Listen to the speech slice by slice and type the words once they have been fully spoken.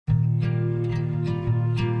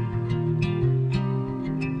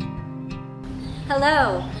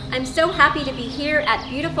Hello, I'm so happy to be here at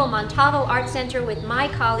beautiful Montalvo Art Center with my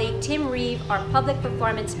colleague Tim Reeve, our Public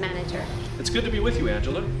Performance Manager. It's good to be with you,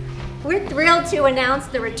 Angela. We're thrilled to announce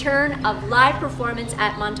the return of live performance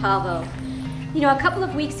at Montalvo. You know, a couple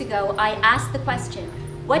of weeks ago I asked the question,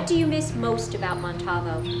 what do you miss most about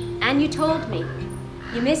Montalvo? And you told me,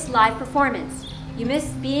 you miss live performance. You miss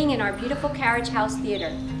being in our beautiful Carriage House Theater.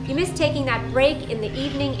 You miss taking that break in the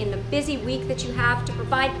evening in the busy week that you have to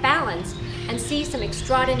provide balance and see some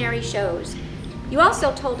extraordinary shows. You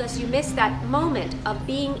also told us you miss that moment of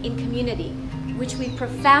being in community, which we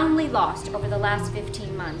profoundly lost over the last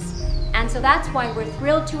 15 months. And so that's why we're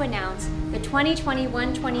thrilled to announce the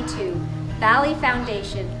 2021-22 Valley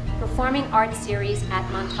Foundation Performing Arts Series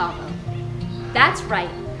at Montalvo. That's right.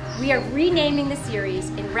 We are renaming the series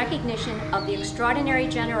in recognition of the extraordinary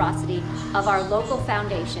generosity of our local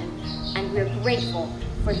foundation, and we're grateful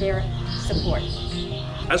for their support.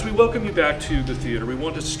 As we welcome you back to the theater, we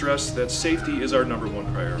want to stress that safety is our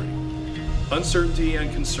 #1 priority. Uncertainty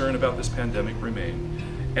and concern about this pandemic remain,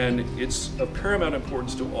 and it's of paramount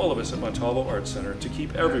importance to all of us at Montalvo Arts Center to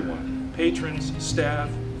keep everyone, patrons, staff,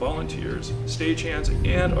 volunteers, stagehands,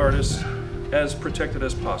 and artists, as protected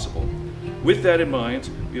as possible. With that in mind,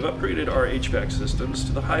 we've upgraded our HVAC systems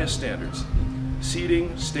to the highest standards.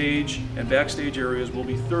 Seating, stage, and backstage areas will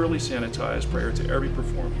be thoroughly sanitized prior to every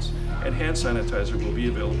performance, and hand sanitizer will be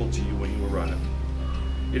available to you when you arrive.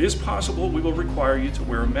 It is possible we will require you to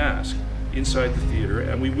wear a mask inside the theater,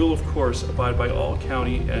 and we will, of course, abide by all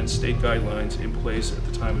county and state guidelines in place at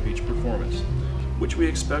the time of each performance, which we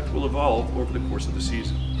expect will evolve over the course of the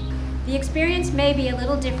season. The experience may be a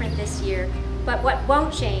little different this year, but what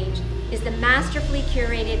won't change is the masterfully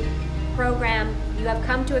curated program you have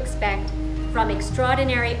come to expect from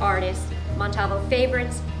extraordinary artists, Montalvo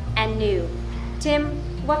favorites, and new. Tim,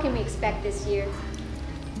 what can we expect this year?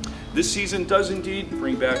 This season does indeed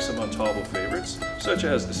bring back some Montalvo favorites, such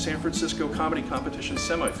as the San Francisco Comedy Competition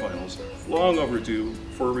semifinals, long overdue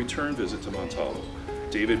for a return visit to Montalvo,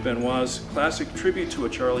 David Benoit's classic tribute to A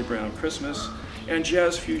Charlie Brown Christmas, and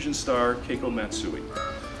jazz fusion star Keiko Matsui.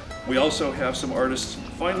 We also have some artists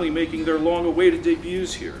finally making their long-awaited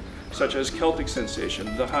debuts here, such as Celtic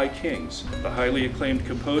sensation The High Kings, the highly acclaimed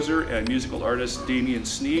composer and musical artist Damian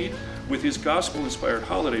Sneed with his gospel-inspired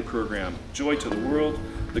holiday program, Joy to the World,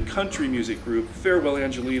 the country music group Farewell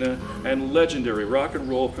Angelina, and legendary rock and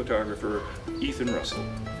roll photographer Ethan Russell.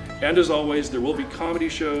 And as always, there will be comedy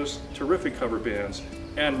shows, terrific cover bands,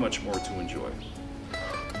 and much more to enjoy.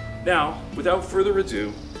 Now, without further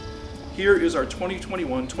ado, here is our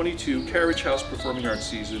 2021-22 Carriage House Performing Arts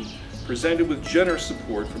season, presented with generous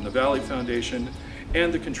support from the Valley Foundation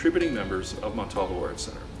and the contributing members of Montalvo Arts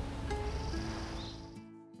Center.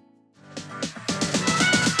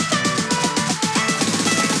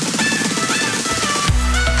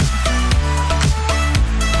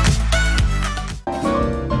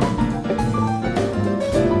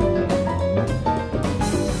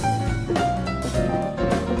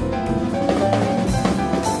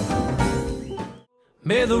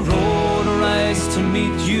 May the road rise to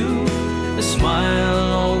meet you, a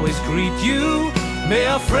smile always greet you. May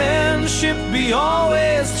our friendship be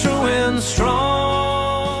always true and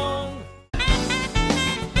strong.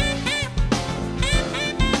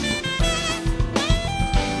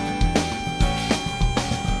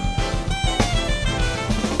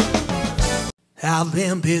 I've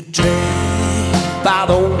been betrayed by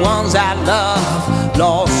the ones I love,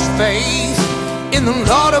 lost faith in the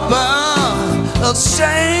Lord above,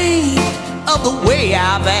 ashamed of the way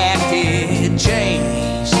I've acted,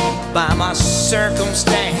 changed by my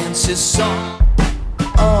circumstances.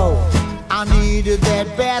 Oh, I needed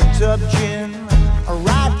that bathtub gin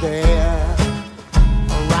right there,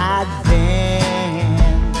 right then.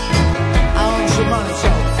 I own some money, so,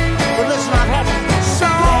 but listen, I've had so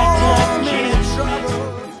many troubles.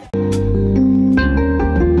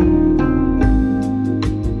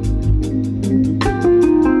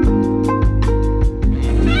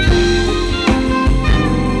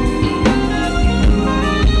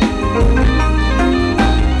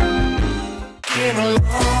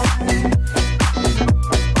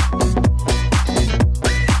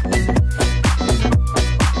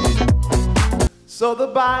 So the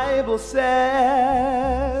Bible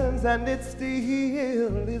says, and it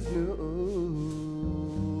still is news,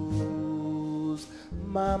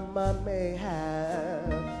 Mama may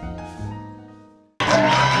have.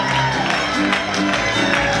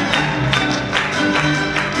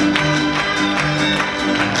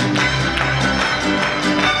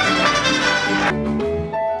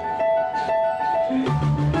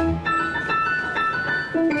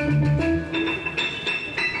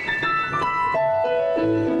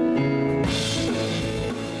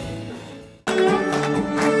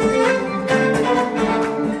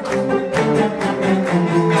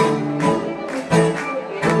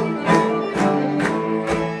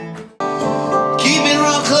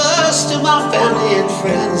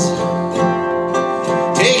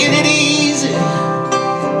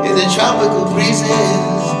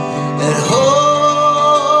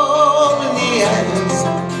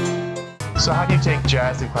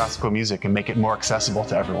 democratizing classical music and make it more accessible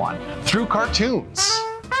to everyone through cartoons.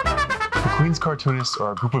 The Queen's Cartoonists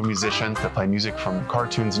are a group of musicians that play music from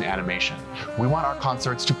cartoons and animation. We want our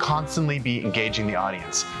concerts to constantly be engaging the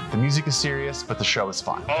audience. The music is serious, but the show is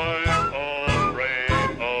fun.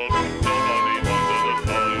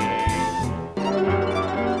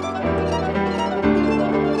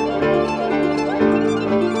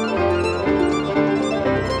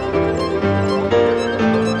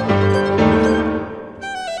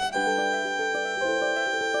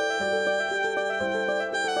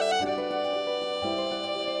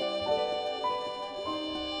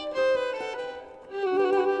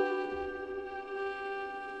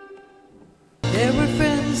 There were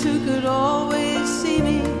friends who could always see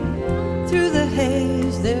me through the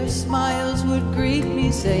haze. Their smiles would greet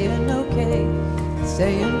me, saying okay,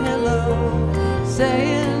 saying hello,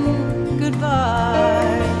 saying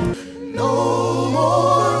goodbye. No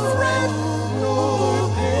more fret nor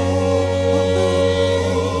pain.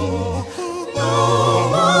 No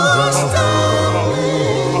more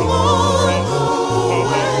stumbling on the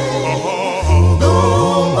way. No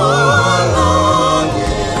more longing.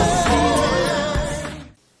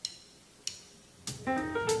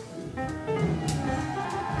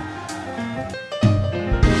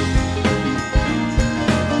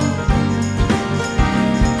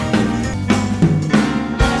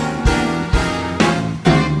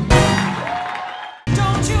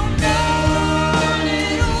 Don't you know,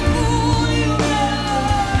 little fool, you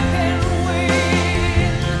can win.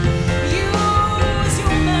 Use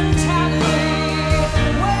your mentality,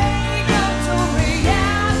 wake up to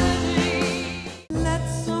reality. Let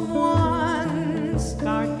someone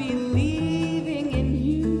start believing in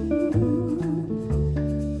you.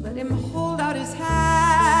 Let him hold out his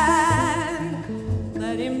hand.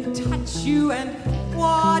 Let him touch you and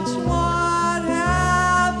watch what happens.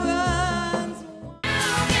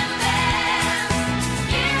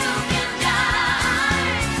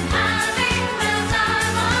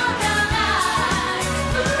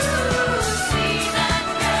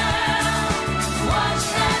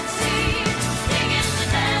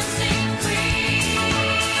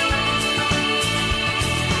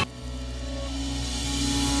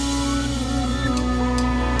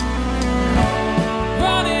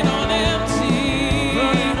 Running on empty,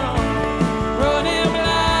 running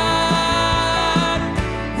blind,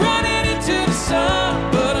 running into the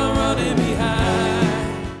sun, but I'm running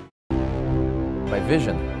behind. My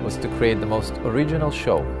vision was to create the most original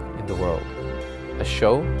show in the world. A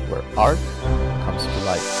show where art comes to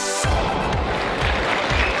life.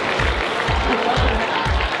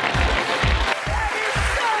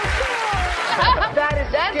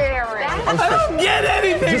 I don't get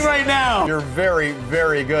anything right now. You're very,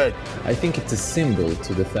 very good. I think it's a symbol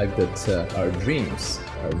to the fact that our dreams,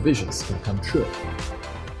 our visions can come true.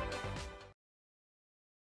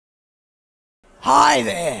 Hi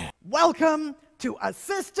there! Welcome to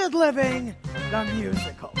Assisted Living, the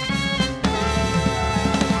musical.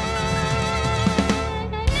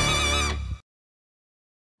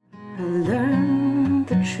 I learned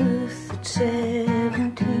the truth at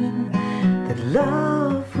 17, that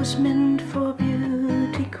love was meant for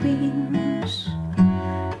beauty queens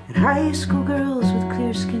and high school girls with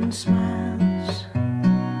clear skin smiles,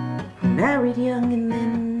 who married young and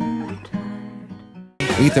then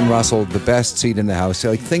retired. Ethan Russell, the best seat in the house.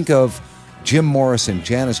 Like, think of Jim Morrison,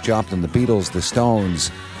 Janis Joplin, the Beatles, the Stones,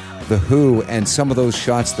 the Who, and some of those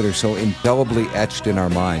shots that are so indelibly etched in our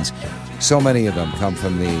minds. So many of them come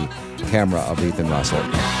from the camera of Ethan Russell.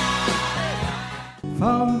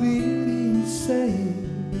 Found beauty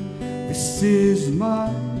saying, this is my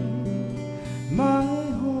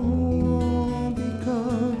home,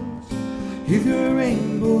 because if there are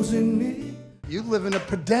rainbows in me. You live in a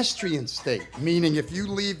pedestrian state, meaning if you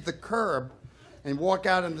leave the curb and walk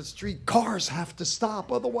out in the street, cars have to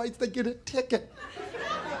stop, otherwise they get a ticket.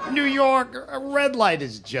 New York, a red light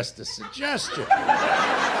is just a suggestion.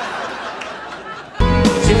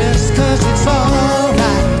 Just 'cause it's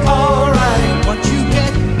alright, once you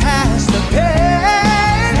get past the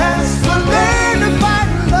pain, has to learn to find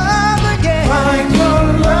love again. Find your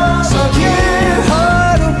love so again. Keep your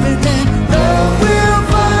heart open and love will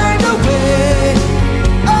find a way.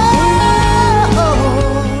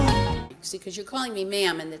 Oh. See, because you're calling me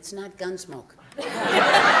ma'am, and it's not Gunsmoke.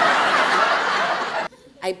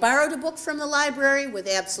 I borrowed a book from the library with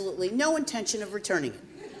absolutely no intention of returning it.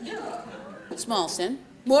 Small sin.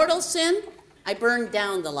 Mortal sin, I burned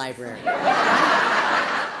down the library. And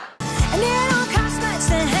it all costs much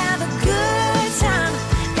to have a good time.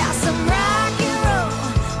 Got some rock and roll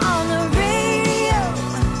on the radio.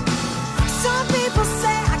 Some people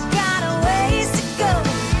say I got a ways to go.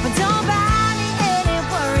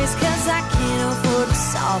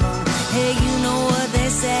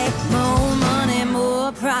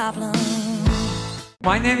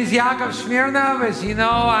 My name is Yakov Smirnov. As you know,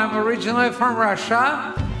 I'm originally from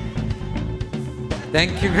Russia.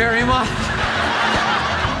 Thank you very much.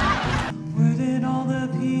 Where did all the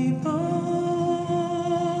people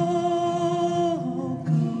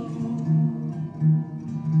go?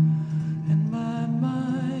 In my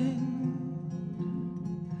mind,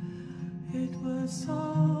 it was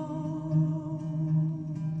all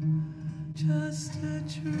just a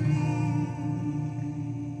dream.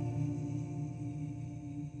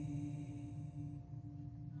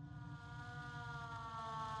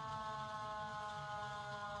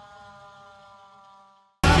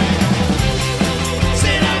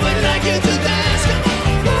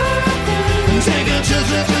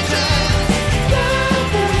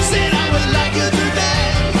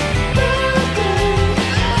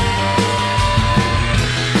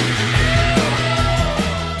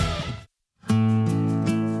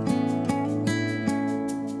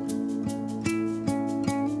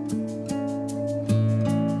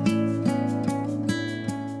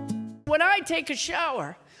 When I take a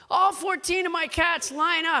shower, all 14 of my cats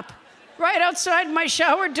line up right outside my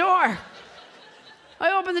shower door.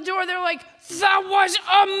 I open the door, they're like, "That was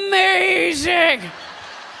amazing!"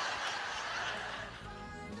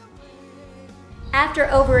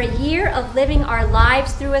 After over a year of living our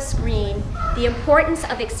lives through a screen, the importance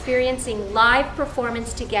of experiencing live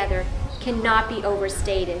performance together cannot be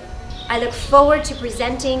overstated. I look forward to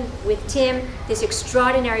presenting with Tim this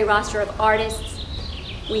extraordinary roster of artists.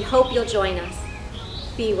 We hope you'll join us.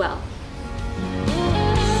 Be well.